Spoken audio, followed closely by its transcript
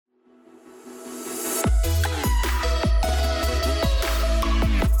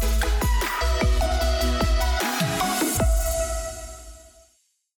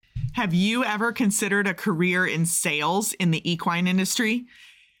Have you ever considered a career in sales in the equine industry?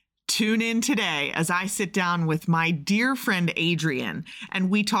 Tune in today as I sit down with my dear friend Adrian, and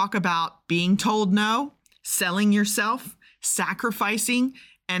we talk about being told no, selling yourself, sacrificing,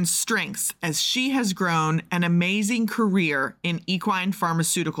 and strengths as she has grown an amazing career in equine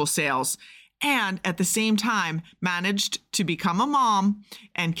pharmaceutical sales and at the same time managed to become a mom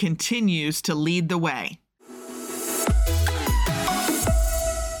and continues to lead the way.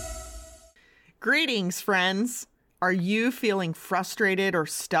 Greetings, friends. Are you feeling frustrated or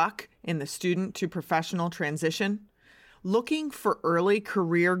stuck in the student to professional transition? Looking for early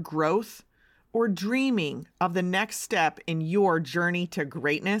career growth or dreaming of the next step in your journey to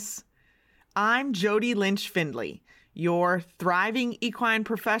greatness? I'm Jody Lynch Findley, your thriving equine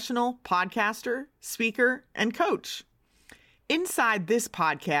professional, podcaster, speaker, and coach. Inside this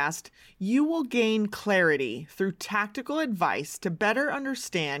podcast, you will gain clarity through tactical advice to better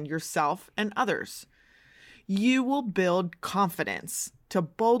understand yourself and others. You will build confidence to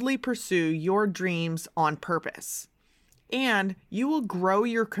boldly pursue your dreams on purpose. And you will grow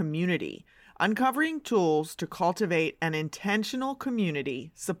your community, uncovering tools to cultivate an intentional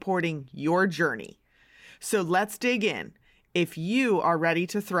community supporting your journey. So let's dig in. If you are ready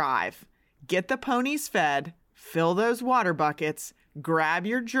to thrive, get the ponies fed, fill those water buckets, grab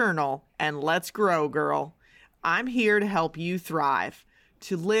your journal, and let's grow, girl. I'm here to help you thrive,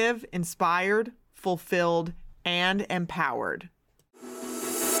 to live inspired, fulfilled, and empowered.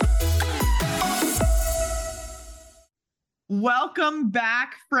 Welcome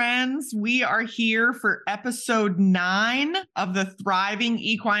back, friends. We are here for episode 9 of the Thriving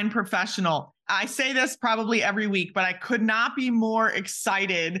Equine Professional. I say this probably every week, but I could not be more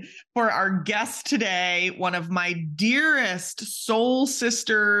excited for our guest today, one of my dearest soul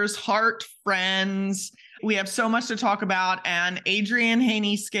sisters, heart friends. We have so much to talk about. And Adrian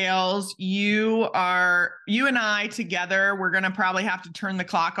Haynie Scales, you and I together, we're going to probably have to turn the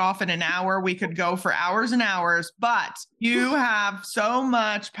clock off in an hour. We could go for hours and hours, but you have so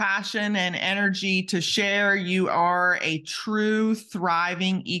much passion and energy to share. You are a true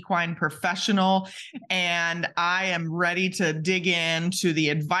thriving equine professional. And I am ready to dig into the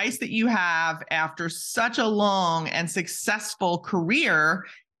advice that you have after such a long and successful career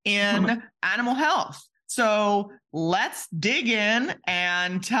in animal health. So let's dig in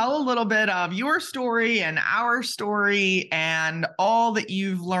and tell a little bit of your story and our story and all that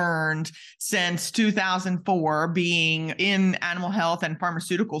you've learned since 2004 being in animal health and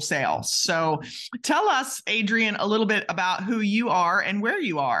pharmaceutical sales. So tell us, Adrian, a little bit about who you are and where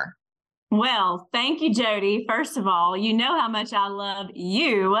you are. Well, thank you, Jody. First of all, you know how much I love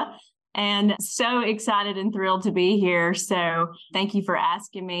you. And so excited and thrilled to be here. So thank you for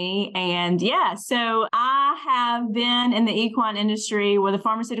asking me. And yeah, so I have been in the equine industry or the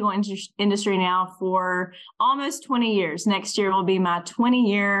pharmaceutical industry now for almost 20 years. Next year will be my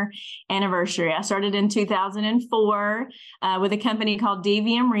 20-year anniversary. I started in 2004 with a company called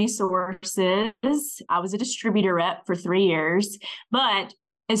DVM Resources. I was a distributor rep for 3 years, but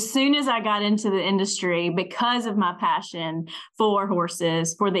as soon as I got into the industry, because of my passion for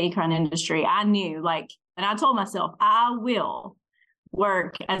horses, for the equine industry, I knew and I told myself, I will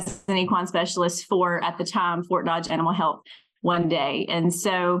work as an equine specialist for, at the time, Fort Dodge Animal Health one day. And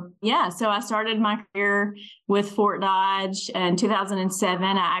so I started my career with Fort Dodge in 2007.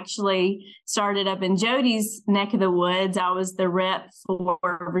 I actually started up in Jody's neck of the woods. I was the rep for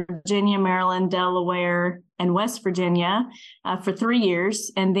Virginia, Maryland, Delaware, and West Virginia for 3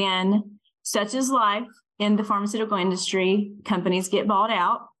 years. And then, such is life in the pharmaceutical industry, companies get bought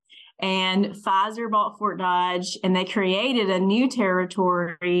out. And Pfizer bought Fort Dodge, and they created a new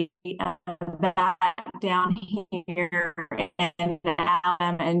territory back down here in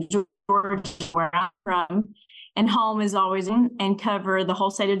Alabama and Georgia, where I'm from. And home is always in and cover the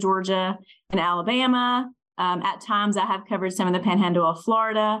whole state of Georgia and Alabama. At times, I have covered some of the panhandle of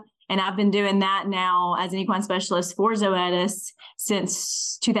Florida. And I've been doing that now as an equine specialist for Zoetis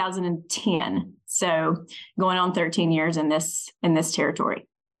since 2010. So going on 13 years in this territory.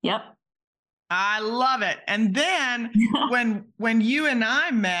 Yep. I love it. And then when you and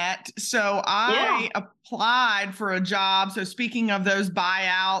I met, so I applied for a job. So speaking of those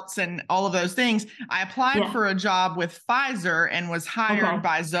buyouts and all of those things, I applied for a job with Pfizer and was hired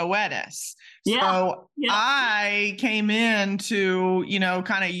by Zoetis. So I came into,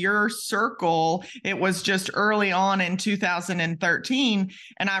 kind of your circle. It was just early on in 2013.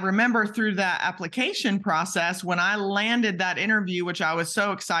 And I remember through that application process, when I landed that interview, which I was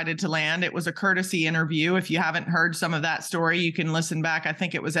so excited to land, it was a courtesy interview. If you haven't heard some of that story, you can listen back. I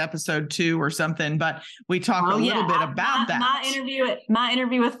think it was episode 2 or something, but we talk a little bit about that. My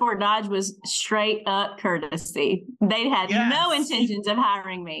interview with Fort Dodge was straight up courtesy. They had no intentions of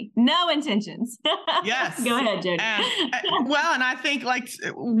hiring me. No intentions. Yes. Go ahead, Jody. And I think like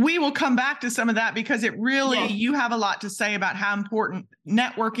we will come back to some of that because it really, you have a lot to say about how important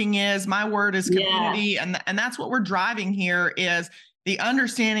networking is. My word is community. And that's what we're driving here is the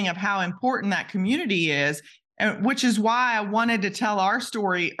understanding of how important that community is, which is why I wanted to tell our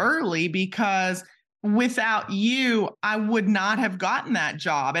story early, because without you, I would not have gotten that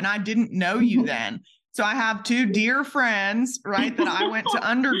job. And I didn't know you then. So I have 2 dear friends, right, that I went to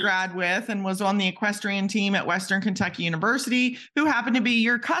undergrad with and was on the equestrian team at Western Kentucky University, who happened to be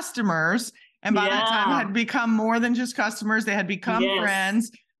your customers. And by that time had become more than just customers. They had become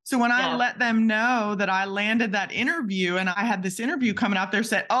friends. So when I let them know that I landed that interview and I had this interview coming out, there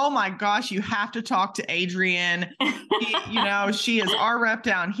said, oh my gosh, you have to talk to Adrian. She is our rep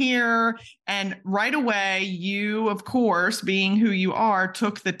down here. And right away, you, of course, being who you are,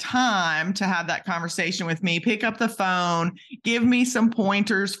 took the time to have that conversation with me, pick up the phone, give me some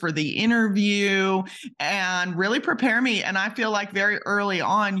pointers for the interview, and really prepare me. And I feel like very early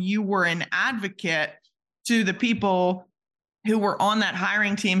on, you were an advocate to the people who were on that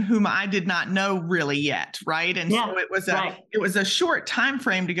hiring team whom I did not know really yet, right? And so it was a short time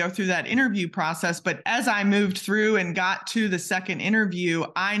frame to go through that interview process. But as I moved through and got to the second interview,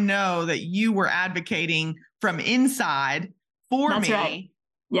 I know that you were advocating from inside for me. Right.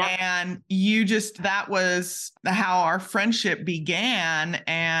 Yep. And that was how our friendship began.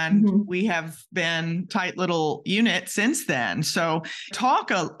 And we have been tight little unit since then. So talk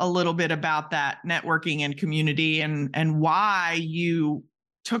a little bit about that networking and community and why you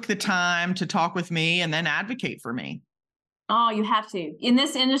took the time to talk with me and then advocate for me. Oh, you have to. In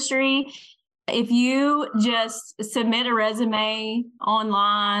this industry, if you just submit a resume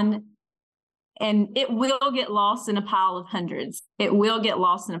online, and it will get lost in a pile of hundreds. It will get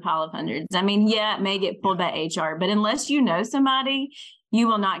lost in a pile of hundreds. I mean, it may get pulled by HR, but unless you know somebody, you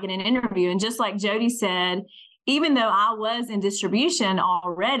will not get an interview. And just like Jody said, even though I was in distribution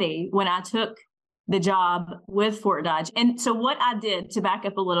already when I took the job with Fort Dodge. And so what I did, to back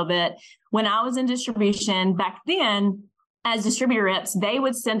up a little bit, when I was in distribution back then, as distributor reps, they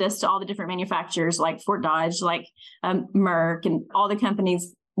would send us to all the different manufacturers like Fort Dodge, like Merck, and all the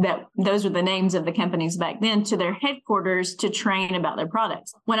companies those were the names of the companies back then, to their headquarters to train about their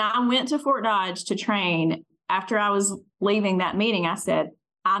products. When I went to Fort Dodge to train, after I was leaving that meeting, I said,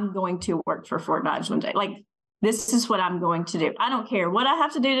 I'm going to work for Fort Dodge one day. Like, this is what I'm going to do. I don't care what I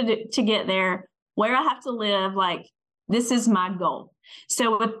have to do to get there, where I have to live. Like, this is my goal.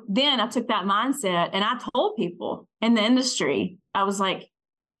 So then I took that mindset and I told people in the industry, I was like,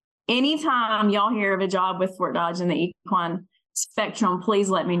 anytime y'all hear of a job with Fort Dodge in the equine spectrum, please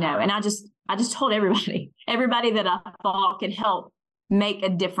let me know. And I just told everybody that I thought could help make a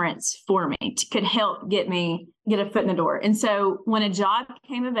difference for me, could help get a foot in the door. And so when a job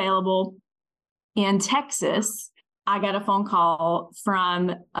came available in Texas, I got a phone call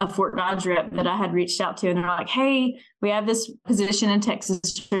from a Fort Dodge rep that I had reached out to, and they're like, hey, we have this position in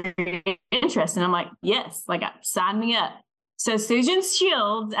Texas. Are you interested? And I'm like, yes, sign me up. So Susan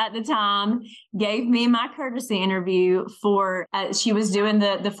Shields at the time gave me my courtesy interview for, she was doing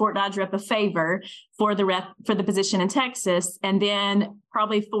the Fort Dodge rep a favor for the position in Texas. And then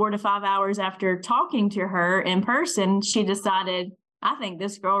probably 4 to 5 hours after talking to her in person, she decided, I think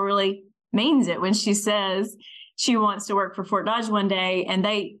this girl really means it when she says she wants to work for Fort Dodge one day. And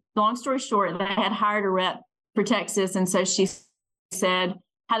long story short, they had hired a rep for Texas. And so she said,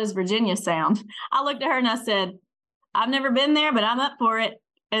 how does Virginia sound? I looked at her and I said, I've never been there, but I'm up for it.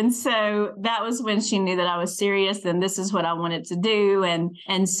 And so that was when she knew that I was serious and this is what I wanted to do.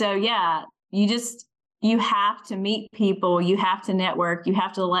 And so, you have to meet people, you have to network, you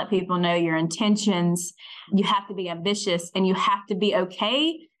have to let people know your intentions, you have to be ambitious, and you have to be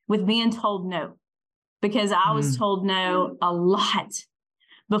okay with being told no. Because I was told no a lot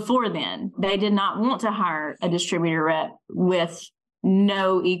before then. They did not want to hire a distributor rep with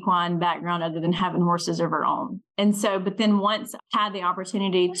no equine background other than having horses of her own. And so, but then once I had the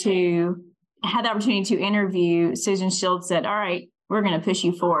opportunity to interview, Susan Shields said, all right, we're going to push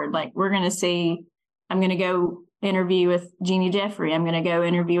you forward. Like, we're going to see, I'm going to go interview with Jeannie Jeffrey. I'm going to go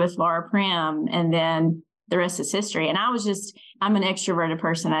interview with Laura Prim. And then the rest is history. And I'm an extroverted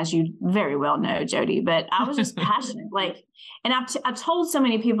person, as you very well know, Jody, but I was just passionate. And I've told so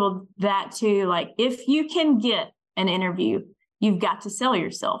many people that too, like, if you can get an interview, you've got to sell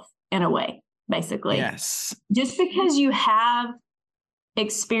yourself in a way, basically. Yes. Just because you have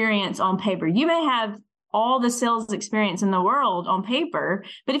experience on paper. You may have all the sales experience in the world on paper,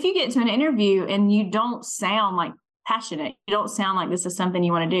 but if you get to an interview and you don't sound like passionate, you don't sound like this is something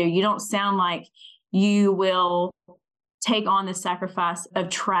you want to do, you don't sound like you will take on the sacrifice of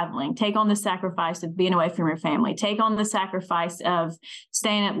traveling, take on the sacrifice of being away from your family, take on the sacrifice of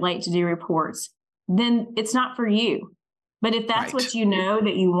staying up late to do reports, then it's not for you. But if that's what you know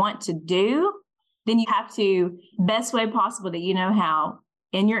that you want to do, then you have to, best way possible that you know how,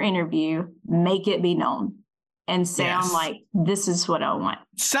 in your interview, make it be known and sound like, this is what I want.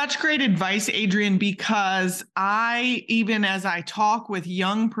 Such great advice, Adrian, because even as I talk with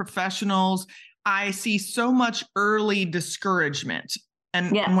young professionals, I see so much early discouragement.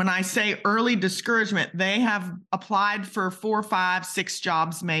 And when I say early discouragement, they have applied for 4, 5, 6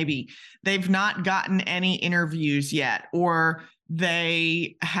 jobs, maybe. They've not gotten any interviews yet, or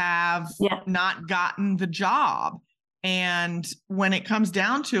they have not gotten the job. And when it comes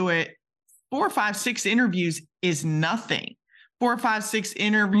down to it, 4, 5, 6 interviews is nothing. 4, 5, 6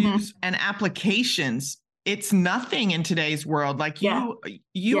 interviews and applications, it's nothing in today's world. Like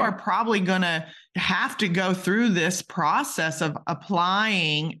you are probably going to have to go through this process of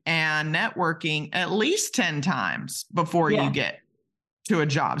applying and networking at least 10 times before you get to a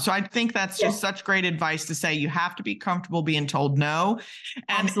job. So I think that's just such great advice to say you have to be comfortable being told no.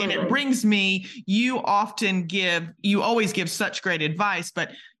 And it brings me, you always give such great advice,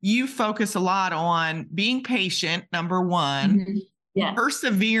 but you focus a lot on being patient, number one,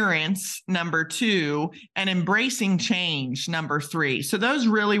 perseverance, number 2, and embracing change, number 3. So those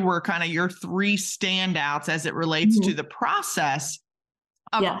really were kind of your 3 standouts as it relates to the process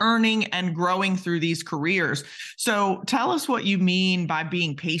of earning and growing through these careers. So tell us what you mean by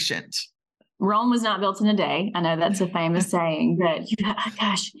being patient. Rome was not built in a day. I know that's a famous saying, but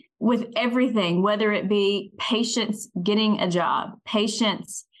gosh, with everything, whether it be patience getting a job,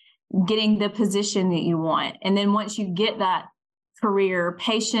 patience getting the position that you want, and then once you get that career,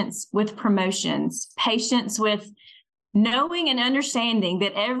 patience with promotions, patience with knowing and understanding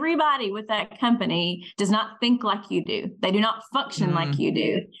that everybody with that company does not think like you do. They do not function like you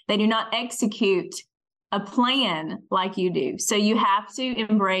do. They do not execute a plan like you do. So you have to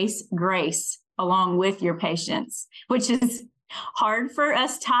embrace grace along with your patience, which is hard for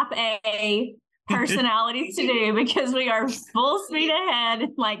us type A personalities to do because we are full speed ahead,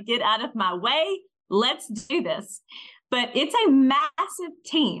 like get out of my way. Let's do this. But it's a massive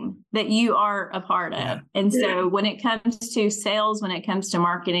team that you are a part of. And so when it comes to sales, when it comes to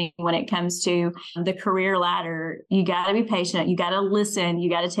marketing, when it comes to the career ladder, you got to be patient. You got to listen. You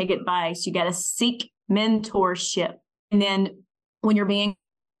got to take advice. You got to seek mentorship. And then when you're being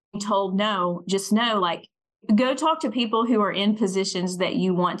told no, just know, like, go talk to people who are in positions that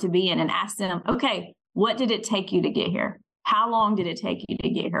you want to be in and ask them, okay, what did it take you to get here? How long did it take you to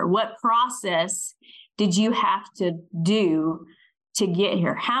get here? What process did you have to do to get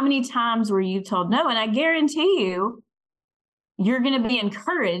here? How many times were you told no? And I guarantee you, you're going to be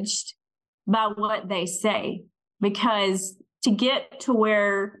encouraged by what they say, because to get to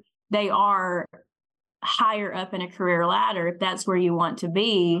where they are higher up in a career ladder, if that's where you want to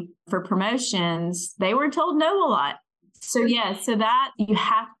be for promotions, they were told no a lot. So so that you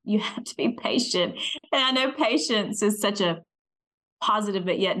have to be patient. And I know patience is such a positive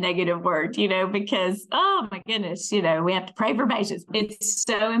but yet negative word, because, oh my goodness, we have to pray for patience. It's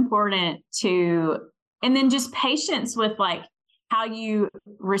so important and then just patience with like how you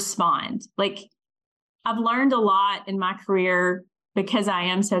respond. Like, I've learned a lot in my career, because I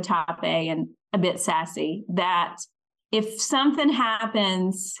am so type A and a bit sassy, that if something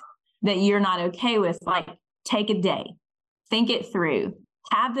happens that you're not okay with, like, take a day, think it through.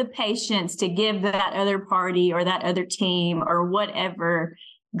 Have the patience to give that other party or that other team or whatever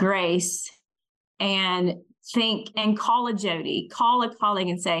grace, and think and call a Jody, call a colleague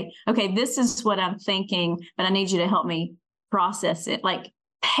and say, okay, this is what I'm thinking, but I need you to help me process it. Like,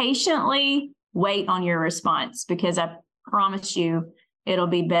 patiently wait on your response, because I promise you it'll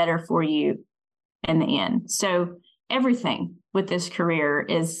be better for you in the end. So everything with this career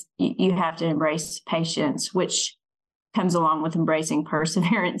is you have to embrace patience, which comes along with embracing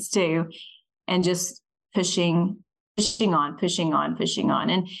perseverance too, and just pushing on.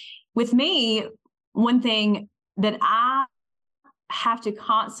 And with me, one thing that I have to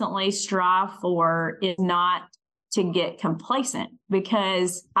constantly strive for is not to get complacent,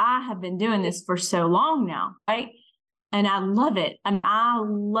 because I have been doing this for so long now, right? And I love it. And I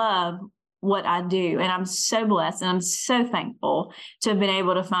love what I do. And I'm so blessed and I'm so thankful to have been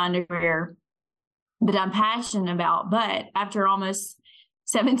able to find a career that I'm passionate about. But after almost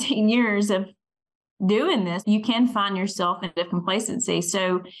 17 years of doing this, you can find yourself into complacency.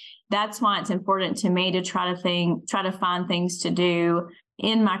 So that's why it's important to me to try to find things to do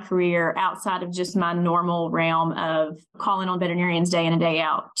in my career outside of just my normal realm of calling on veterinarians day in and day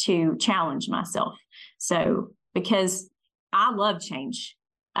out to challenge myself. So, because I love change.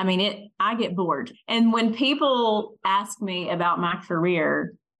 I mean, I get bored. And when people ask me about my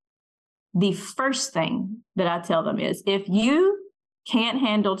career, the first thing that I tell them is, if you can't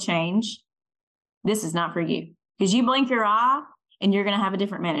handle change, this is not for you. Because you blink your eye and you're going to have a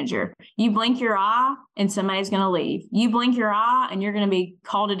different manager. You blink your eye and somebody's going to leave. You blink your eye and you're going to be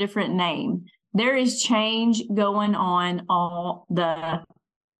called a different name. There is change going on all the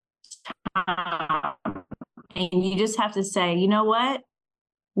time. And you just have to say, you know what?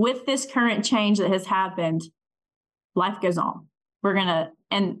 With this current change that has happened, life goes on.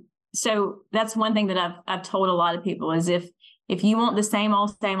 And so that's one thing that I've told a lot of people is if you want the same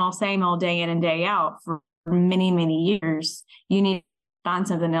old day in and day out for many, many years, you need to find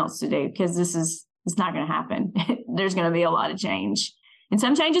something else to do, because it's not going to happen. There's going to be a lot of change, and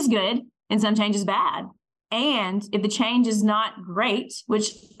some change is good and some change is bad. And if the change is not great,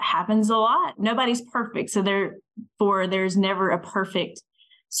 which happens a lot, nobody's perfect. So there's never a perfect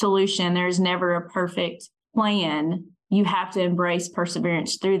solution. There's never a perfect plan. You have to embrace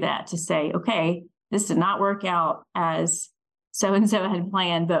perseverance through that to say, okay, this did not work out as so-and-so had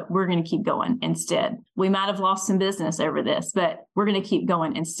planned, but we're going to keep going instead. We might have lost some business over this, but we're going to keep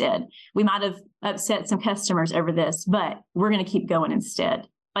going instead. We might have upset some customers over this, but we're going to keep going instead.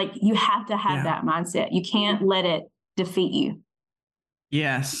 Like, you have to have that mindset. You can't let it defeat you.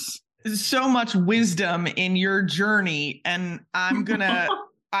 Yes. So much wisdom in your journey. And I'm going to,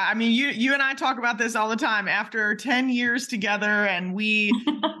 I mean, you and I talk about this all the time. After 10 years together, and we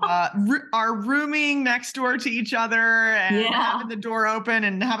are rooming next door to each other and having the door open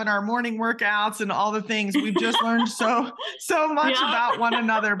and having our morning workouts and all the things, we've just learned so much about one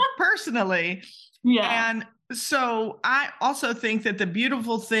another personally. Yeah. And so I also think that the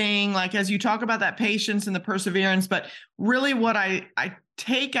beautiful thing, like, as you talk about that patience and the perseverance, but really what I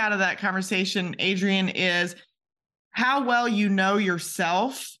take out of that conversation, Adrian, is how well you know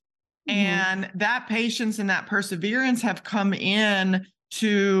yourself. And that patience and that perseverance have come in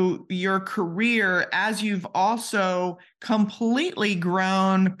to your career as you've also completely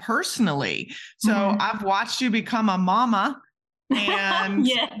grown personally. So I've watched you become a mama, and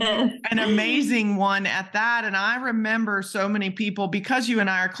an amazing one at that. And I remember so many people, because you and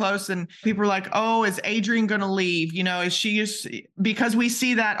I are close, and people are like, oh, is Adrian going to leave? You know, is she just, because we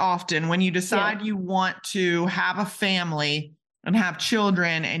see that often when you decide you want to have a family and have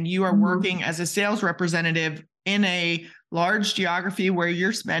children, and you are working as a sales representative in a large geography where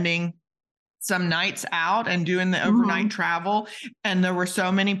you're spending some nights out and doing the overnight travel. And there were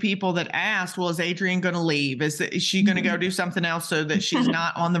so many people that asked, well, is Adrian going to leave? Is she going to go do something else so that she's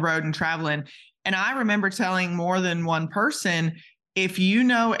not on the road and traveling? And I remember telling more than one person, if you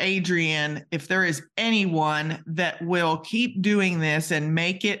know Adrian, if there is anyone that will keep doing this and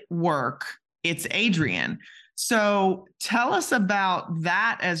make it work, it's Adrian. So tell us about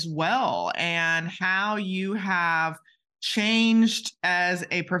that as well, and how you have changed as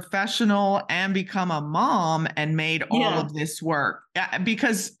a professional and become a mom and made all of this work.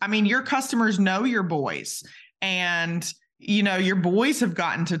 Because, I mean, your customers know your boys, and, you know, your boys have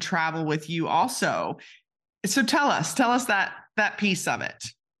gotten to travel with you also. So tell us that piece of it.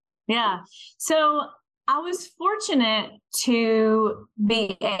 Yeah. So I was fortunate to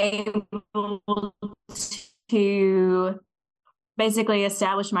be able to basically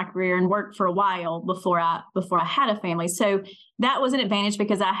establish my career and work for a while before I had a family. So that was an advantage,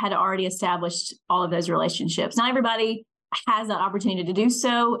 because I had already established all of those relationships. Not everybody has that opportunity to do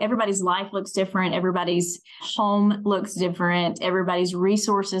so. Everybody's life looks different. Everybody's home looks different. Everybody's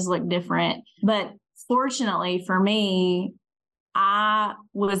resources look different. But fortunately for me, I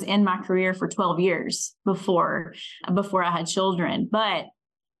was in my career for 12 years before I had children, but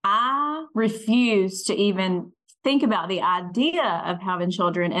I refused to even think about the idea of having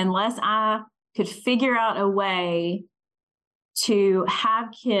children unless I could figure out a way to have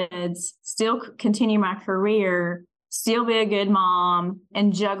kids, still continue my career, still be a good mom,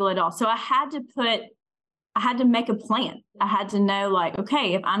 and juggle it all. So I had to make a plan. I had to know, like,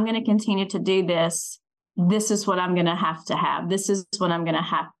 okay, if I'm going to continue to do this, this is what I'm going to have. This is what I'm going to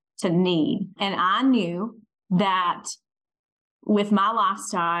have to need. And I knew that with my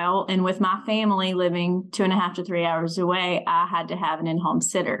lifestyle and with my family living 2.5 to 3 hours away, I had to have an in-home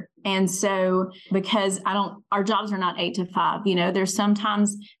sitter. And so, because our jobs are not 8 to 5, you know, there's some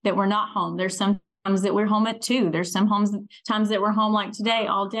times that we're not home. There's some times that we're home at 2. There's some times that we're home like today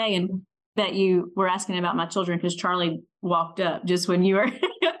all day. And Bet you were asking about my children because Charlie walked up just when you were,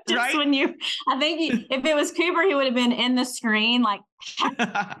 Right? I think if it was Cooper, he would have been in the screen, like,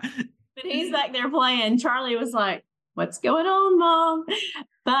 but he's back there playing. Charlie was like, what's going on, Mom?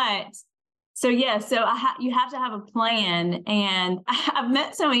 But so, yeah, so you have to have a plan. And I've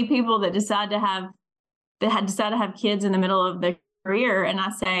met so many people that had decided to have kids in the middle of their career. And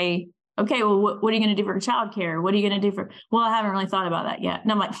I say, okay, well, what are you going to do for childcare? What are you going to do well, I haven't really thought about that yet.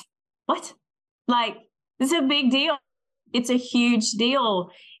 And I'm like, what? Like, this is a big deal. It's a huge deal.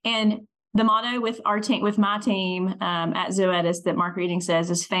 And the motto with our team, with my team at Zoetis that Mark Reading says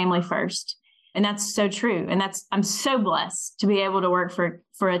is family first. And that's so true. And I'm so blessed to be able to work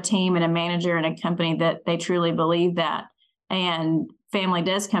for a team and a manager and a company that they truly believe that. And family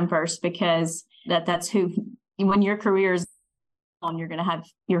does come first, because that's who, when your career is on, you're going to have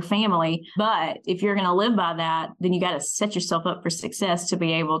your family. But if you're going to live by that, then you got to set yourself up for success to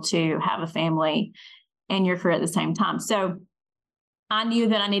be able to have a family and your career at the same time. So I knew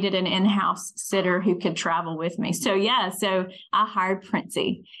that I needed an in-house sitter who could travel with me. So so I hired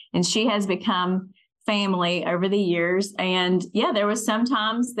Princey, and she has become family over the years. And there was some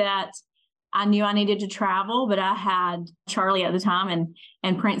times that I knew I needed to travel, but I had Charlie at the time,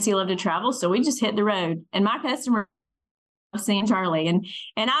 and Princey loved to travel. So we just hit the road. And my customer loved seeing Charlie, and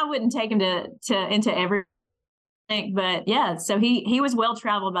I wouldn't take him into everything, but so he was well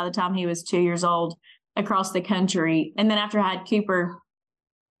traveled by the time he was 2 years old across the country. And then after I had Cooper,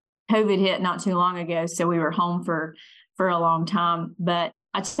 COVID hit not too long ago. So we were home for a long time. But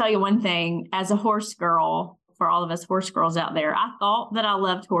I tell you one thing, as a horse girl, for all of us horse girls out there, I thought that I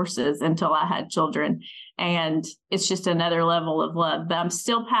loved horses until I had children. And it's just another level of love. But I'm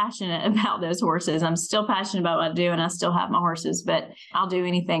still passionate about those horses. I'm still passionate about what I do, and I still have my horses, but I'll do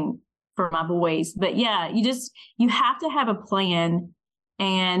anything for my boys. But you have to have a plan,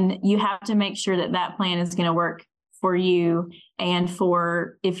 and you have to make sure that plan is going to work for you and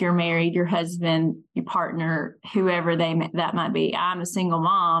for, if you're married, your husband, your partner, whoever that might be. I'm a single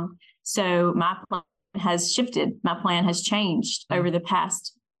mom, so my plan has shifted. My plan has changed over the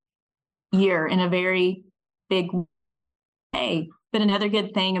past year in a very big way. But another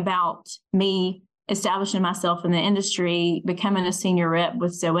good thing about me establishing myself in the industry, becoming a senior rep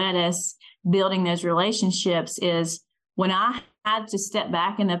with Zoetis, building those relationships, is when I had to step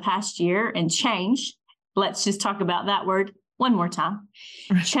back in the past year and change. Let's just talk about that word one more time.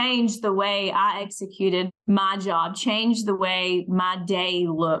 Change the way I executed my job, change the way my day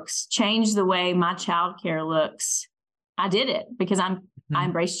looks, change the way my childcare looks. I did it because I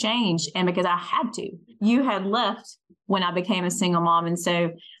embraced change, and because I had to. You had left when I became a single mom. And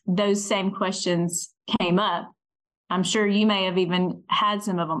so those same questions came up. I'm sure you may have even had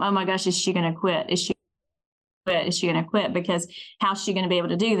some of them. Oh my gosh, is she going to quit? Is she going to quit? Because how's she going to be able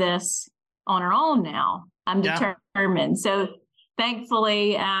to do this on her own now? I'm determined. So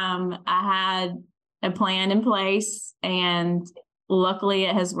thankfully, I had a plan in place, and luckily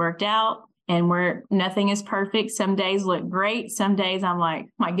it has worked out, and nothing is perfect. Some days look great. Some days I'm like,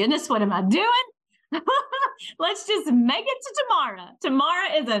 my goodness, what am I doing? Let's just make it to tomorrow.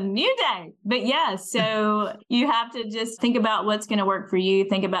 Tomorrow is a new day. But so you have to just think about what's going to work for you.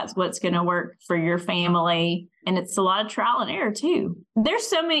 Think about what's going to work for your family. And it's a lot of trial and error too.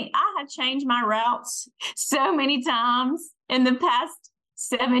 There's I have changed my routes so many times in the past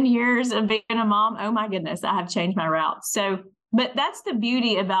 7 years of being a mom. Oh my goodness, I have changed my routes. So, but that's the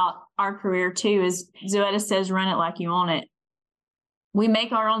beauty about our career too, is Zoetis says, run it like you own it. We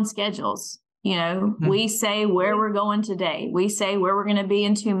make our own schedules. We say where we're going today. We say where we're going to be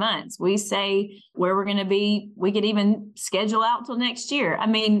in 2 months. We say where we're going to be. We could even schedule out till next year. I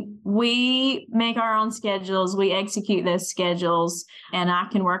mean, we make our own schedules. We execute those schedules, and I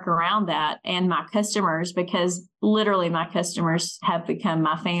can work around that. And my customers, because literally my customers have become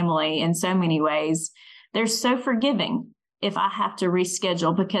my family in so many ways. They're so forgiving if I have to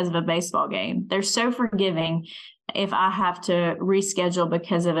reschedule because of a baseball game. They're so forgiving if I have to reschedule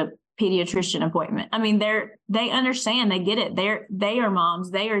because of a pediatrician appointment. I mean, they understand, they get it. They are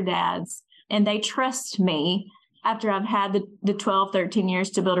moms, they are dads, and they trust me after I've had the 12, 13 years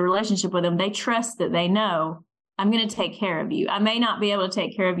to build a relationship with them. They trust that they know I'm going to take care of you. I may not be able to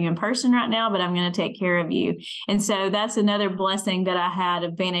take care of you in person right now, but I'm going to take care of you. And so that's another blessing that I had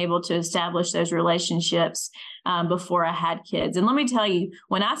of being able to establish those relationships before I had kids. And let me tell you,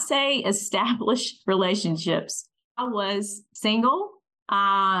 when I say establish relationships, I was single.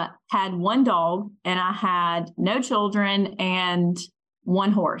 I had one dog, and I had no children and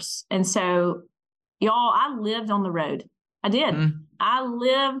one horse. And so, y'all, I lived on the road. I did. I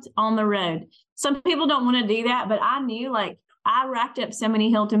lived on the road. Some people don't want to do that, but I knew, like, I racked up so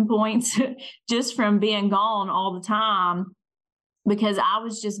many Hilton points just from being gone all the time because I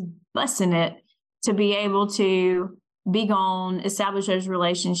was just busting it to be able to be gone, establish those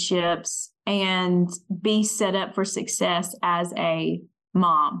relationships, and be set up for success as a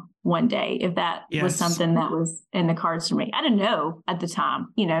mom one day, if that was something that was in the cards for me. I didn't know at the time,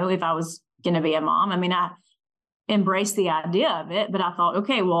 if I was going to be a mom. I mean, I embraced the idea of it, but I thought,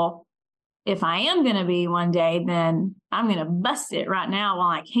 okay, well, if I am going to be one day, then I'm going to bust it right now while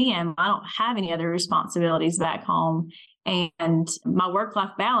I can. I don't have any other responsibilities back home. And my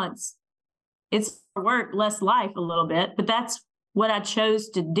work-life balance, it's work, less life a little bit, but that's what I chose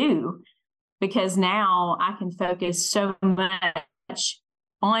to do because now I can focus so much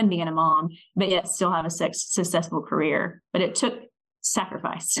on being a mom, but yet still have a successful career. But it took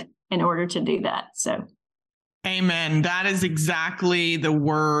sacrifice in order to do that. So. Amen. That is exactly the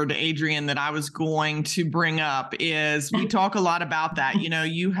word, Adrian, that I was going to bring up is we talk a lot about that.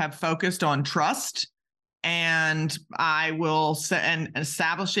 You have focused on trust, and I will say, and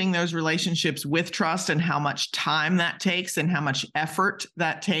establishing those relationships with trust and how much time that takes and how much effort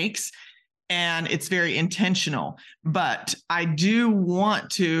that takes. And it's very intentional, but I do want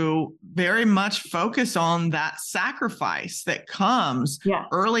to very much focus on that sacrifice that comes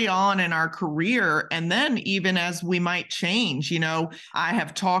early on in our career. And then even as we might change, I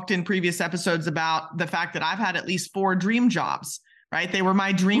have talked in previous episodes about the fact that I've had at least 4 dream jobs, right? They were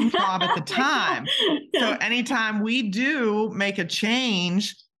my dream job at the time. So anytime we do make a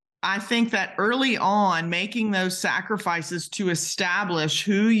change, I think that early on, making those sacrifices to establish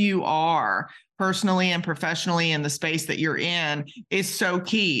who you are personally and professionally in the space that you're in is so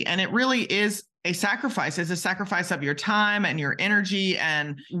key. And it really is a sacrifice. It's a sacrifice of your time and your energy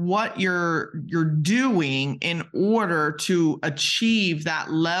and what you're doing in order to achieve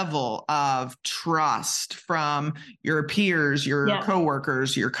that level of trust from your peers, your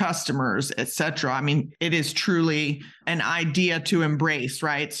coworkers, your customers, etc. I mean, it is truly an idea to embrace,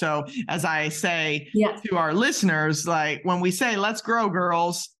 right? So as I say to our listeners, like when we say, let's grow,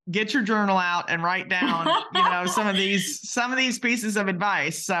 girls, get your journal out and write down, some of these pieces of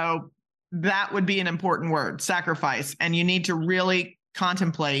advice. So that would be an important word, sacrifice. And you need to really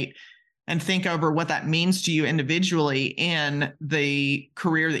contemplate and think over what that means to you individually in the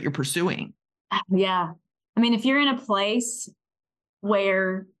career that you're pursuing. Yeah. I mean, if you're in a place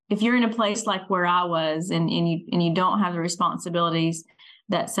like where I was and you don't have the responsibilities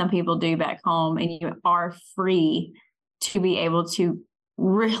that some people do back home, and you are free to be able to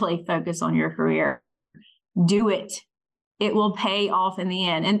really focus on your career, do it. It will pay off in the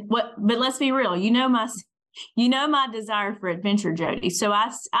end. But let's be real, my desire for adventure, Jody. So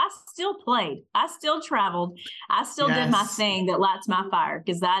I still played, I still traveled, I still did my thing that lights my fire,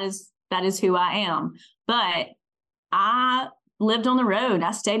 because that is who I am. But I lived on the road.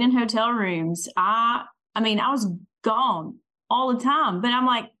 I stayed in hotel rooms. I was gone all the time, but I'm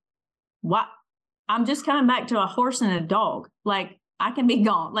like, what? I'm just coming back to a horse and a dog. Like, I can be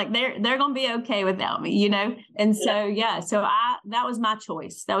gone. Like they're going to be okay without me, And so, that was my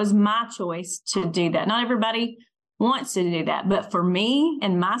choice. That was my choice to do that. Not everybody wants to do that, but for me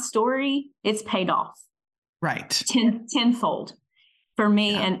and my story, it's paid off. Right. Tenfold for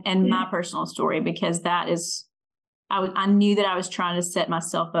me and my personal story, because that is, I knew that I was trying to set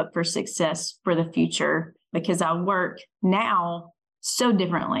myself up for success for the future, because I work now so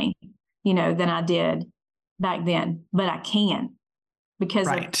differently, than I did back then, but I can. Because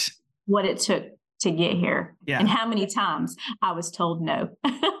of what it took to get here and how many times I was told no.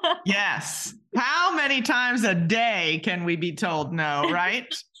 Yes. How many times a day can we be told no, right?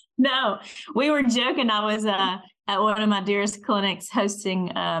 No, we were joking. I was at one of my dearest clinics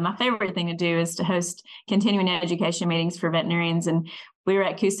hosting, my favorite thing to do is to host continuing education meetings for veterinarians. And we were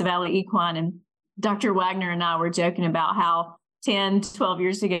at Coosa Valley Equine, and Dr. Wagner and I were joking about how 10, 12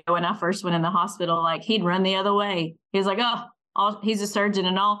 years ago, when I first went in the hospital, like he'd run the other way. He was like, he's a surgeon,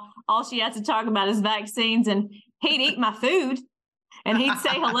 and all she has to talk about is vaccines, and he'd eat my food and he'd say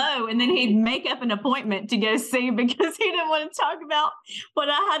hello, and then he'd make up an appointment to go see, because he didn't want to talk about what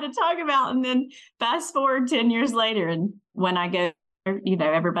I had to talk about. And then fast forward 10 years later, and when I go,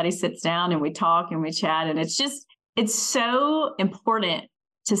 everybody sits down and we talk and we chat, and it's so important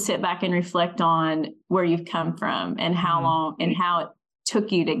to sit back and reflect on where you've come from and how long and how it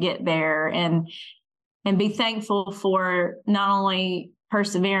took you to get there, and be thankful for not only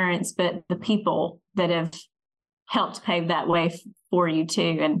perseverance, but the people that have helped pave that way for you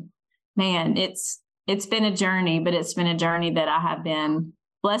too. And man, it's been a journey, but it's been a journey that I have been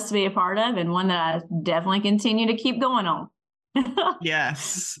blessed to be a part of, and one that I definitely continue to keep going on.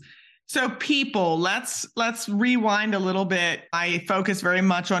 Yes. So people, let's rewind a little bit. I focus very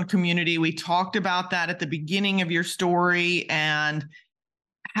much on community. We talked about that at the beginning of your story and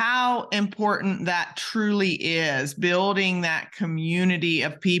how important that truly is, building that community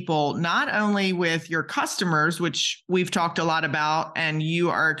of people, not only with your customers, which we've talked a lot about and you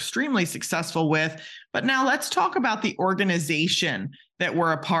are extremely successful with, but now let's talk about the organization that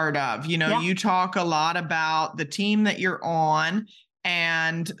we're a part of. You talk a lot about the team that you're on.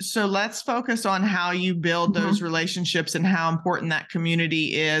 And so let's focus on how you build those relationships and how important that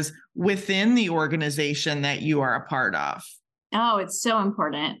community is within the organization that you are a part of. Oh, it's so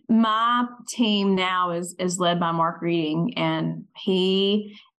important. My team now is led by Mark Reading, and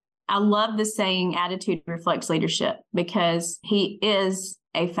I love the saying attitude reflects leadership, because he is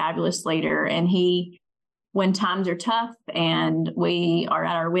a fabulous leader. And when times are tough and we are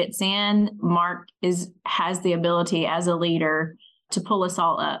at our wits' end, Mark has the ability as a leader to pull us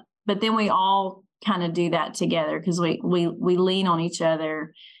all up. But then we all kind of do that together, because we lean on each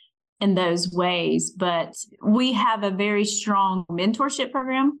other in those ways. But we have a very strong mentorship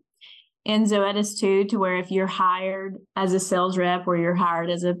program in Zoetis too, to where if you're hired as a sales rep or you're hired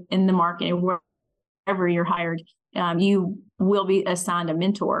in the market, wherever you're hired, you will be assigned a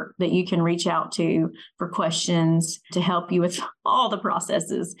mentor that you can reach out to for questions to help you with all the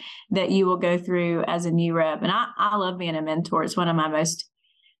processes that you will go through as a new rep. And I love being a mentor. It's one of my most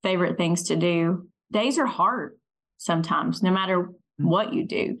favorite things to do. Days are hard sometimes, no matter what you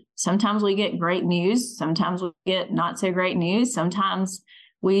do. Sometimes we get great news. Sometimes we get not so great news. Sometimes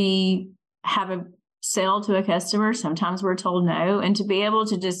we have a sale to a customer. Sometimes we're told no. And to be able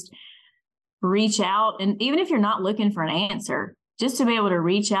to just reach out, and even if you're not looking for an answer, just to be able to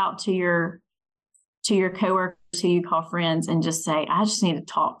reach out to your coworkers who you call friends and just say, I just need to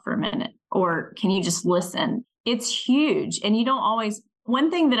talk for a minute, or can you just listen? It's huge. And you don't always,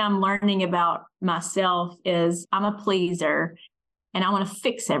 one thing that I'm learning about myself is I'm a pleaser. And I want to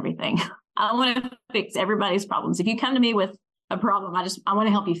fix everything. I want to fix everybody's problems. If you come to me with a problem, I want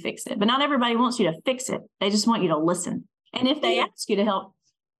to help you fix it. But not everybody wants you to fix it. They just want you to listen. And if they ask you to help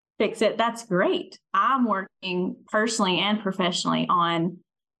fix it, that's great. I'm working personally and professionally on,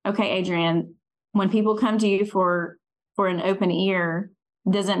 okay, Adrian, when people come to you for an open ear,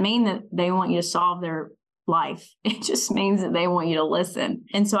 doesn't mean that they want you to solve their life. It just means that they want you to listen.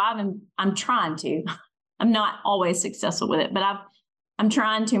 And so I'm trying to. I'm not always successful with it, but I'm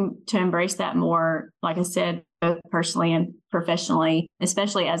trying to embrace that more, like I said, both personally and professionally,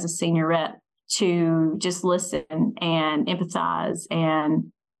 especially as a senior rep, to just listen and empathize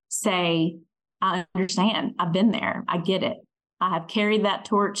and say, I understand. I've been there. I get it. I have carried that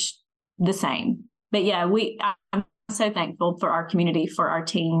torch the same. But yeah, I'm so thankful for our community, for our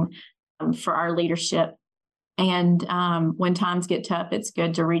team, for our leadership. And when times get tough, it's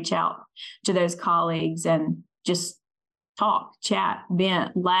good to reach out to those colleagues and just talk, chat,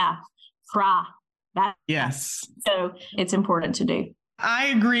 vent, laugh, cry. Yes. So it's important to do. I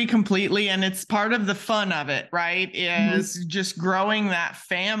agree completely. And it's part of the fun of it, right? Is just growing that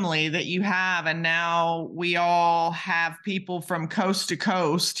family that you have. And now we all have people from coast to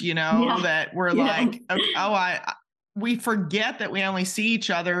coast, that we're like, we forget that we only see each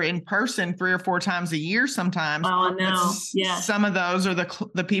other in person 3 or 4 times a year sometimes. Oh, I know. Yeah. Some of those are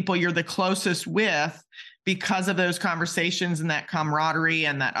the people you're the closest with because of those conversations and that camaraderie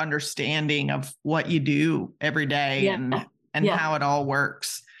and that understanding of what you do every day and how it all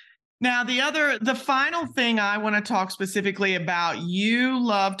works. Now, the final thing I want to talk specifically about, you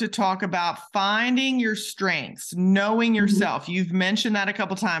love to talk about finding your strengths, knowing yourself. You've mentioned that a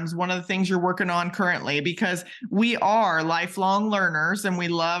couple of times, one of the things you're working on currently, because we are lifelong learners and we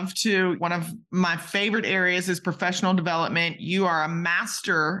love to, one of my favorite areas is professional development. You are a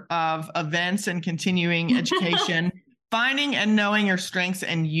master of events and continuing education. Finding and knowing your strengths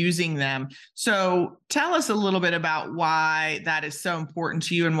and using them. So tell us a little bit about why that is so important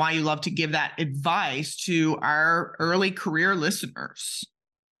to you and why you love to give that advice to our early career listeners.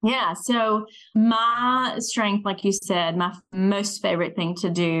 Yeah. So my strength, like you said, my most favorite thing to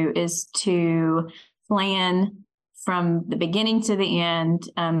do is to plan from the beginning to the end,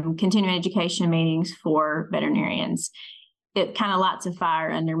 continuing education meetings for veterinarians. It kind of lights a fire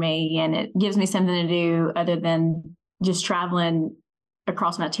under me, and it gives me something to do other than just traveling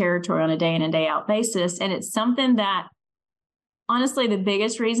across my territory on a day in and day out basis. And it's something that, honestly, the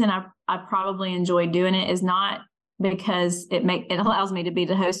biggest reason I probably enjoy doing it is not because it allows me to be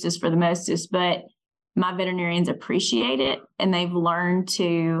the hostess for the mostest, but my veterinarians appreciate it, and they've learned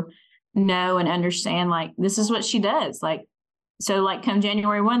to know and understand, like, this is what she does. Like, So like come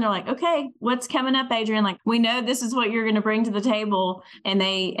January 1, they're like, okay, what's coming up, Adrian? Like, we know this is what you're going to bring to the table. And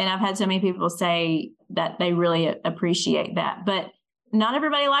I've had so many people say that they really appreciate that, but not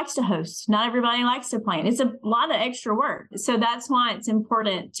everybody likes to host. Not everybody likes to plan. It's a lot of extra work. So that's why it's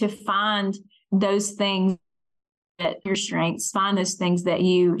important to find those things that your strengths, find those things that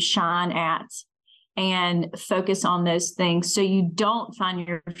you shine at, and focus on those things so you don't find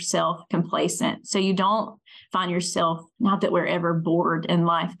yourself complacent. So you don't find yourself, not that we're ever bored in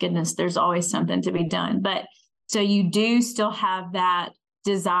life, goodness, there's always something to be done. But so you do still have that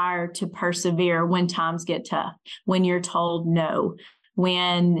desire to persevere when times get tough, when you're told no,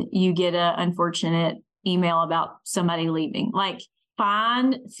 when you get an unfortunate email about somebody leaving. Like,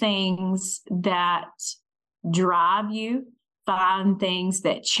 find things that drive you, find things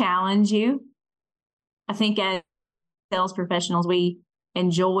that challenge you. I think as sales professionals, we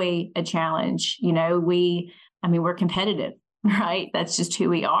enjoy a challenge. You know, we're competitive, right? That's just who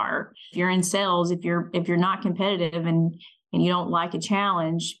we are. If you're in sales, if you're not competitive and you don't like a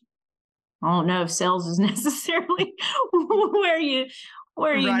challenge, I don't know if sales is necessarily where you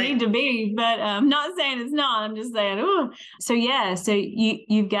right. need to be, but I'm not saying it's not. I'm just saying, ooh. So yeah, so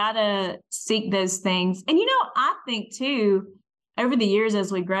you've got to seek those things. And, I think too, over the years,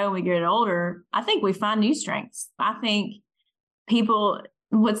 as we grow and we get older, I think we find new strengths. I think people,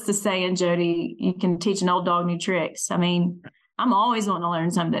 what's the saying, Jody? You can teach an old dog new tricks. I mean, I'm always wanting to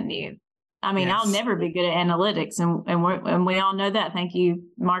learn something new. I mean, yes. I'll never be good at analytics, and we all know that. Thank you.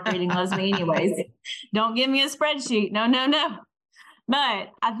 Marketing loves me anyways. Don't give me a spreadsheet. No. But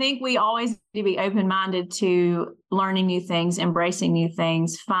I think we always need to be open-minded to learning new things, embracing new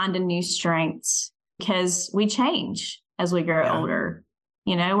things, finding new strengths, because we change as we grow older.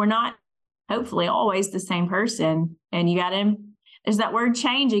 We're not hopefully always the same person. And there's that word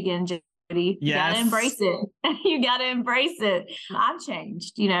change again, Jody. You got to embrace it. You got to embrace it. I've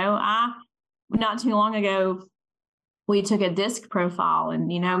changed. Not too long ago, we took a DISC profile, and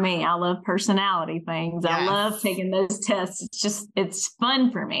me, I love personality things. Yes. I love taking those tests. It's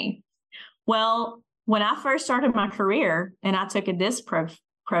fun for me. Well, when I first started my career and I took a DISC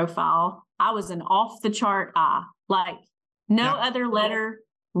profile, I was an off the chart I, like no other letter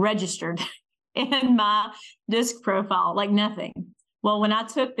registered in my DISC profile, like nothing. Well, when I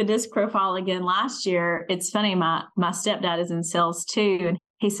took the DISC profile again last year, it's funny, my stepdad is in sales too. And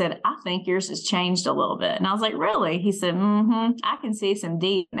he said, I think yours has changed a little bit. And I was like, really? He said, I can see some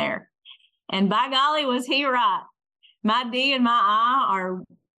D in there. And by golly, was he right. My D and my I are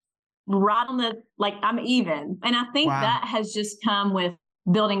right on I'm even. And I think that has just come with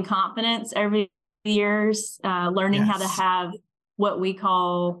building confidence over the years, learning how to have what we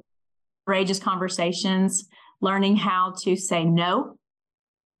call courageous conversations, learning how to say no,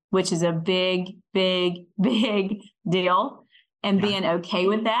 which is a big, big, big deal, and being okay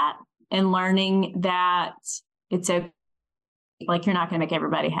with that, and learning that it's okay. Like, you're not going to make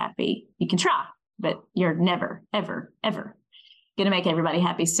everybody happy. You can try, but you're never, ever, ever going to make everybody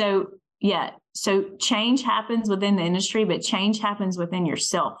happy. So change happens within the industry, but change happens within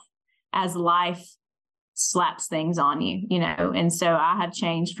yourself as life slaps things on you, And so I have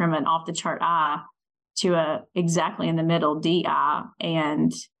changed from an off the chart I to a exactly in the middle DI,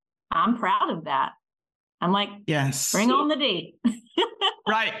 and I'm proud of that. I'm like, yes, bring on the D.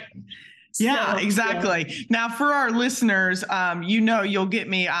 Right. Yeah, exactly. Yeah. Now, for our listeners, you'll get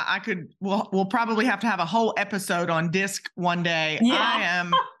me. We'll probably have to have a whole episode on DISC one day. Yeah. I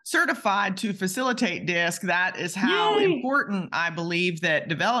am certified to facilitate DISC. That is how important I believe that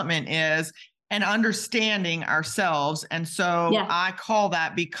development is, and understanding ourselves. And so I call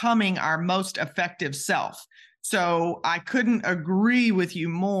that becoming our most effective self. So I couldn't agree with you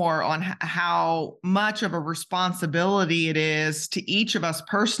more on how much of a responsibility it is to each of us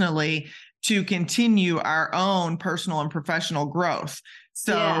personally to continue our own personal and professional growth.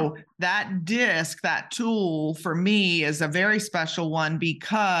 So that DISC, that tool for me, is a very special one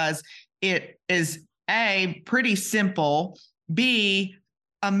because it is A, pretty simple, B,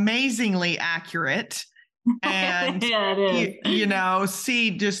 amazingly accurate, and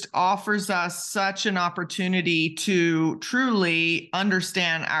C, just offers us such an opportunity to truly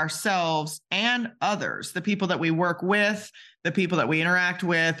understand ourselves and others, the people that we work with, the people that we interact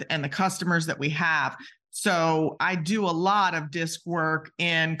with, and the customers that we have. So I do a lot of DISC work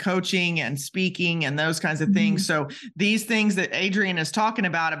in coaching and speaking and those kinds of things. So these things that Adrian is talking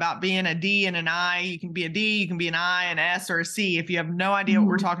about being a D and an I, you can be a D, you can be an I, an S, or a C. If you have no idea what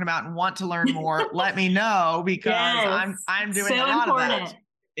we're talking about and want to learn more, let me know, because I'm doing a lot of that.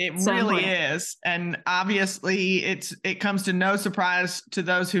 It So really important. is. And obviously it comes to no surprise to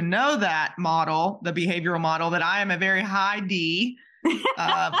those who know that model, the behavioral model, that I am a very high D.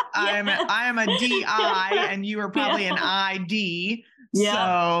 I am a DI and you are probably an ID. Yeah.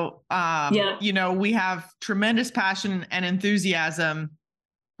 So, Yeah. we have tremendous passion and enthusiasm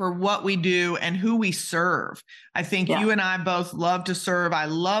for what we do and who we serve. I think Yeah. you and I both love to serve. I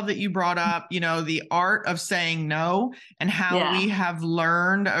love that you brought up, the art of saying no and how we have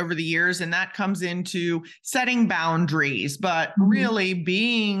learned over the years. And that comes into setting boundaries, but really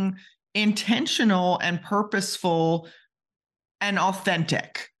being intentional and purposeful and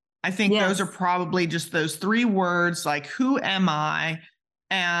authentic. I think those are probably just those three words, like, who am I?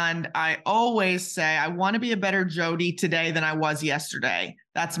 And I always say, I want to be a better Jody today than I was yesterday.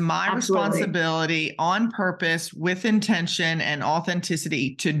 That's my responsibility on purpose, with intention and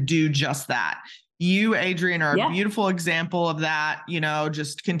authenticity, to do just that. You, Adrian, are a beautiful example of that,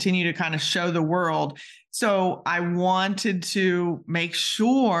 just continue to kind of show the world. So I wanted to make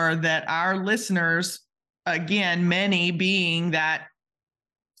sure that our listeners, again, many being that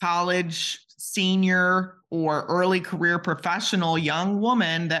college senior or early career professional young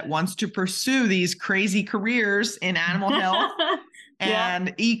woman that wants to pursue these crazy careers in animal health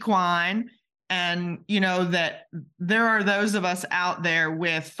and equine. And, that there are those of us out there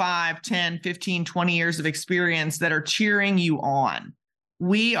with 5, 10, 15, 20 years of experience that are cheering you on.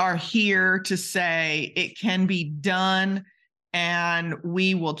 We are here to say it can be done. And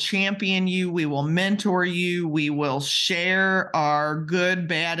we will champion you. We will mentor you. We will share our good,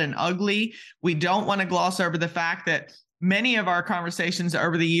 bad, and ugly. We don't want to gloss over the fact that many of our conversations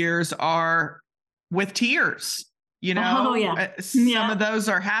over the years are with tears. Some of those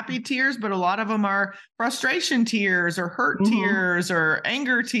are happy tears, but a lot of them are frustration tears or hurt tears or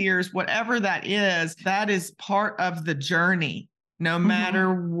anger tears, whatever that is part of the journey. No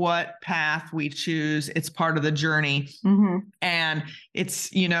matter what path we choose, it's part of the journey. And it's,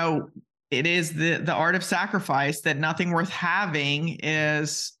 it is the art of sacrifice, that nothing worth having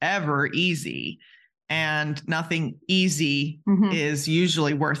is ever easy. And nothing easy is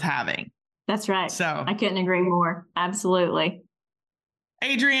usually worth having. That's right. So I couldn't agree more. Absolutely.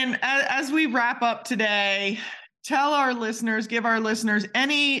 Adrian, as we wrap up today, give our listeners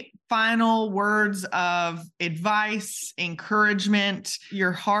any final words of advice, encouragement.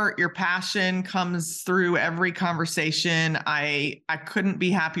 Your heart, your passion comes through every conversation. I couldn't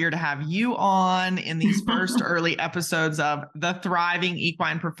be happier to have you on in these first early episodes of the Thriving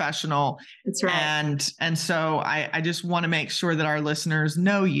Equine Professional. That's right. And so I just want to make sure that our listeners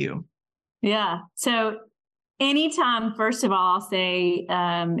know you. Yeah. So anytime, first of all, I'll say,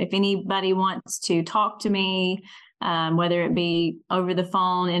 if anybody wants to talk to me, whether it be over the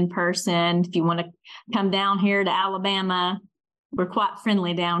phone, in person, if you want to come down here to Alabama, we're quite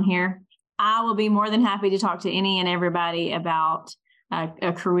friendly down here. I will be more than happy to talk to any and everybody about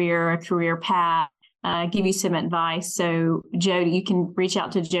a career path, give you some advice. So Jody, you can reach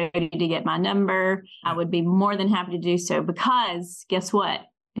out to Jody to get my number. I would be more than happy to do so, because guess what?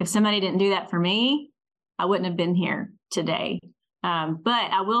 If somebody didn't do that for me, I wouldn't have been here today. But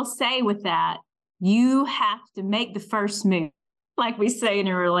I will say with that, you have to make the first move. Like we say in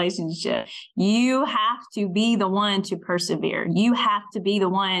a relationship, you have to be the one to persevere. You have to be the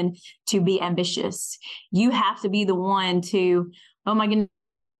one to be ambitious. You have to be the one to, oh my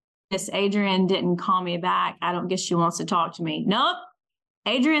goodness, Adrian didn't call me back. I don't guess she wants to talk to me. Nope.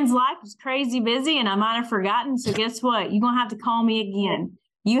 Adrian's life was crazy busy and I might have forgotten. So guess what? You're going to have to call me again.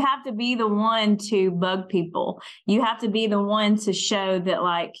 You have to be the one to bug people. You have to be the one to show that,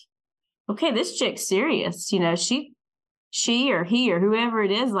 like, okay, this chick's serious. She or he or whoever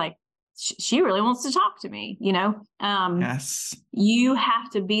it is, like, she really wants to talk to me, Yes. You have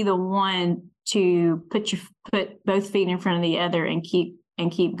to be the one to put both feet in front of the other and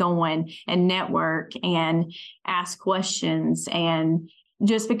keep going and network and ask questions. And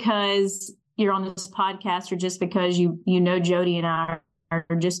just because you're on this podcast, or just because you know Jody and I,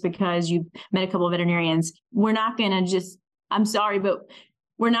 or just because you've met a couple of veterinarians, we're not going to just, I'm sorry, but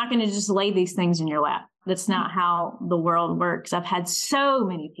we're not going to just lay these things in your lap. That's not how the world works. I've had so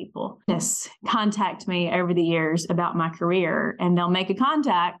many people contact me over the years about my career, and they'll make a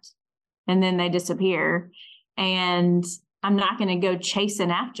contact and then they disappear. And I'm not going to go chasing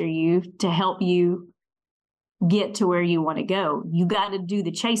after you to help you get to where you want to go. You got to do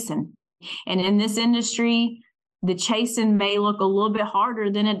the chasing. And in this industry, the chasing may look a little bit harder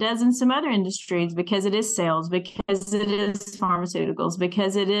than it does in some other industries, because it is sales, because it is pharmaceuticals,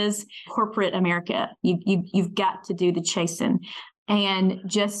 because it is corporate America. You've got to do the chasing, and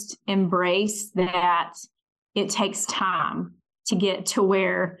just embrace that it takes time to get to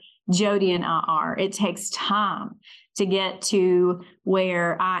where Jody and I are. It takes time to get to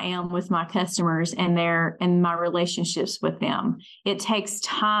where I am with my customers and my relationships with them. It takes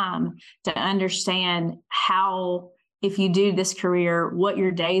time to understand how, if you do this career, what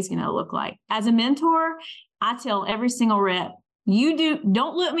your day is going to look like. As a mentor, I tell every single rep,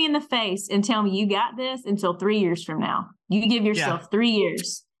 don't look me in the face and tell me you got this until 3 years from now. You give yourself 3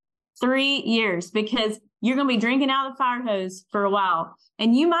 years, 3 years, because you're going to be drinking out of the fire hose for a while.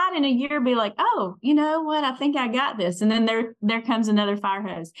 And you might in a year be like, oh, you know what? I think I got this. And then there comes another fire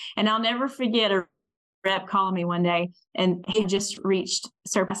hose. And I'll never forget a rep calling me one day, and he just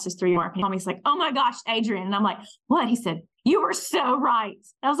surpassed his 3 mark. And he's like, oh my gosh, Adrian. And I'm like, what? He said, you were so right.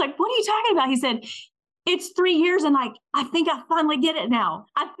 I was like, what are you talking about? He said, it's 3 years. And like, I think I finally get it now.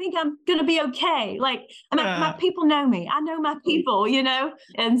 I think I'm going to be okay. Like my people know me. I know my people, you know?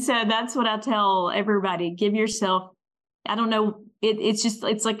 And so that's what I tell everybody. Give yourself, I don't know.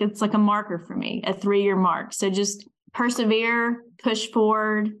 It's like a marker for me, a 3-year mark. So just persevere, push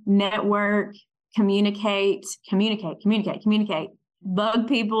forward, network, communicate, bug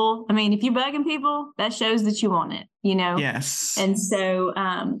people. I mean, if you're bugging people, that shows that you want it, you know? Yes. And so,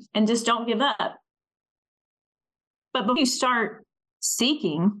 and just don't give up. But before you start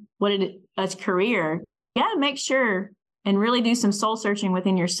seeking a career, you got to make sure and really do some soul searching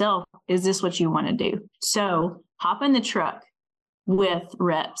within yourself. Is this what you want to do? So hop in the truck with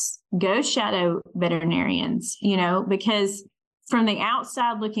reps, go shadow veterinarians, you know, because from the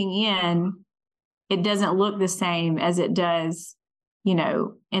outside looking in, it doesn't look the same as it does, you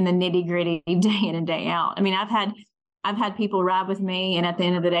know, in the nitty gritty day in and day out. I mean, I've had people ride with me, and at the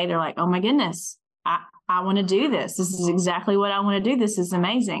end of the day, they're like, oh my goodness, I want to do this. This is exactly what I want to do. This is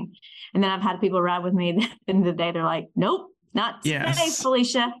amazing. And then I've had people ride with me at the end of the day. They're like, nope, not today,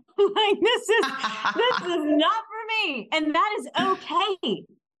 Felicia. Like, this is not for me. And that is okay.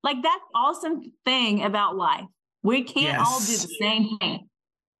 Like, that's awesome thing about life. We can't all do the same thing,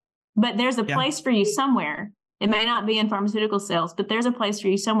 but there's a place for you somewhere. It may not be in pharmaceutical sales, but there's a place for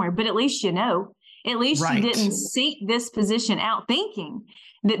you somewhere. But at least you know, at least you didn't seek this position out thinking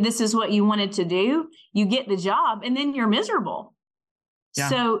that this is what you wanted to do. You get the job and then you're miserable. Yeah.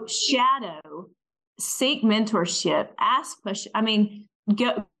 So shadow, seek mentorship, ask questions. I mean,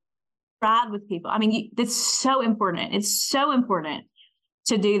 go ride with people. I mean, it's so important. It's so important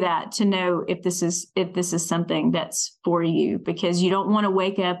to do that, to know if this is something that's for you, because you don't want to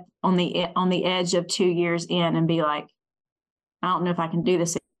wake up on the edge of 2 years in and be like, I don't know if I can do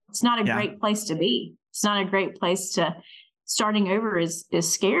this. It's not a great place to be. It's not a great place to. Starting over is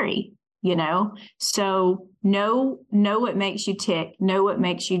scary, you know? So know what makes you tick, know what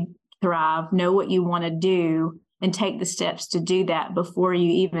makes you thrive, know what you want to do, and take the steps to do that before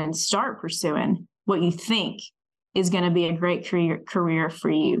you even start pursuing what you think is going to be a great career for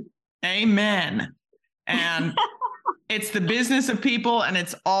you. Amen. And it's the business of people, and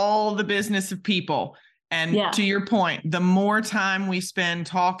it's all the business of people. And to your point, the more time we spend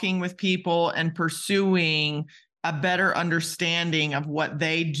talking with people and pursuing a better understanding of what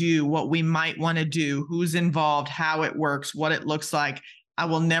they do, what we might want to do, who's involved, how it works, what it looks like. I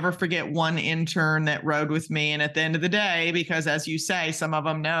will never forget one intern that rode with me. And at the end of the day, because as you say, some of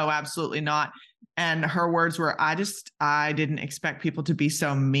them, no, absolutely not. And her words were, I didn't expect people to be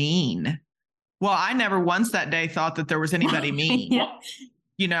so mean. Well, I never once that day thought that there was anybody mean.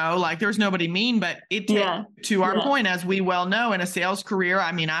 You know, like there's nobody mean, but to our point, as we well know, in a sales career,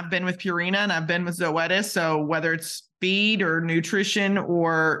 I mean, I've been with Purina and I've been with Zoetis. So whether it's feed or nutrition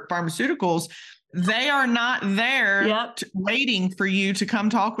or pharmaceuticals, they are not there waiting for you to come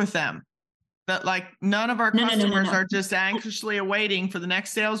talk with them. But like none of our customers are just anxiously awaiting for the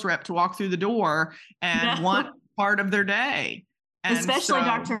next sales rep to walk through the door and want part of their day. And especially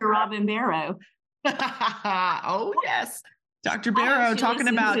Dr. Robin Barrow. Oh, yes. Dr. Barrow talking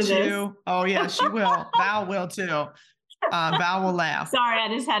about you. Oh, yeah, she will. Val will too. Val will laugh. Sorry, I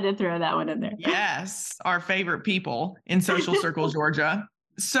just had to throw that one in there. Yes, our favorite people in Social Circle, Georgia.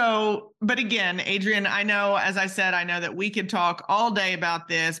 So, but again, Adrian, I know, as I said, I know that we could talk all day about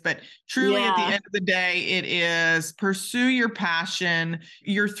this, but truly at the end of the day, it is pursue your passion.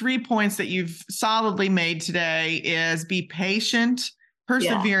 Your 3 points that you've solidly made today is be patient,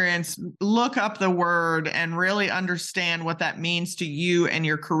 perseverance, look up the word and really understand what that means to you and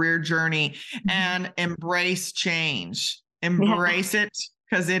your career journey, and embrace change. Embrace it,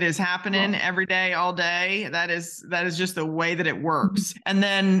 because it is happening every day, all day. That is just the way that it works. And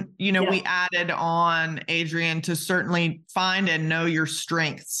then, we added on, Adrian, to certainly find and know your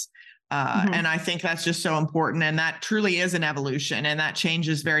strengths. And I think that's just so important. And that truly is an evolution. And that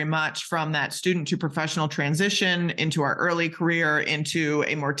changes very much from that student to professional transition into our early career into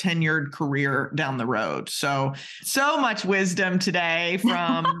a more tenured career down the road. So much wisdom today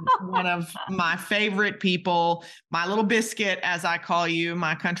from one of my favorite people, my little biscuit, as I call you,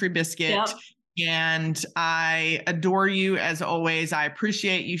 my country biscuit. Yep. And I adore you as always. I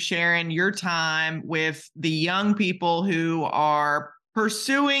appreciate you sharing your time with the young people who are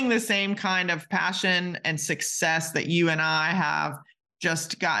pursuing the same kind of passion and success that you and I have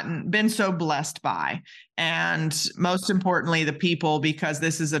just been so blessed by. And most importantly, the people, because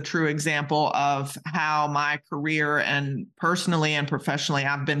this is a true example of how my career and personally and professionally,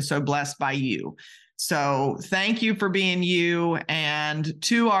 I've been so blessed by you. So thank you for being you. And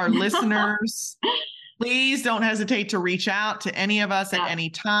to our listeners, please don't hesitate to reach out to any of us at any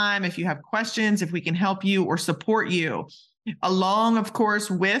time. If you have questions, if we can help you or support you. Along, of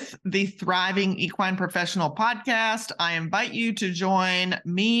course, with the Thriving Equine Professional podcast, I invite you to join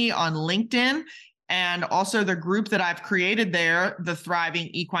me on LinkedIn and also the group that I've created there, the Thriving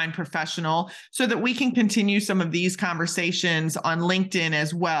Equine Professional, so that we can continue some of these conversations on LinkedIn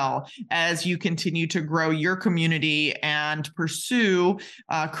as well as you continue to grow your community and pursue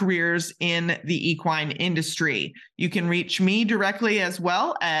careers in the equine industry. You can reach me directly as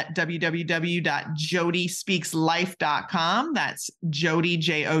well at www.jodyspeakslife.com. That's Jody,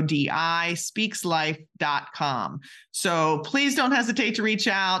 Jodi, speakslife.com. So please don't hesitate to reach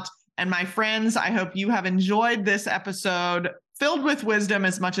out. And my friends, I hope you have enjoyed this episode filled with wisdom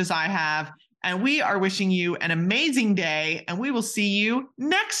as much as I have. And we are wishing you an amazing day. And we will see you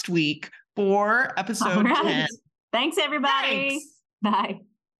next week for episode 10. Thanks, everybody. Thanks. Bye.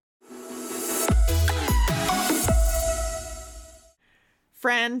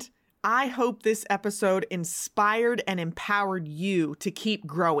 Friend, I hope this episode inspired and empowered you to keep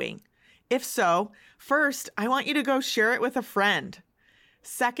growing. If so, first, I want you to go share it with a friend.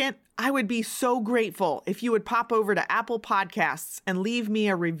 Second, I would be so grateful if you would pop over to Apple Podcasts and leave me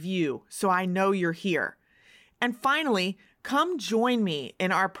a review so I know you're here. And finally, come join me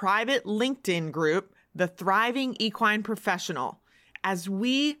in our private LinkedIn group, the Thriving Equine Professional, as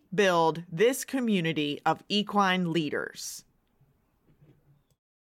we build this community of equine leaders.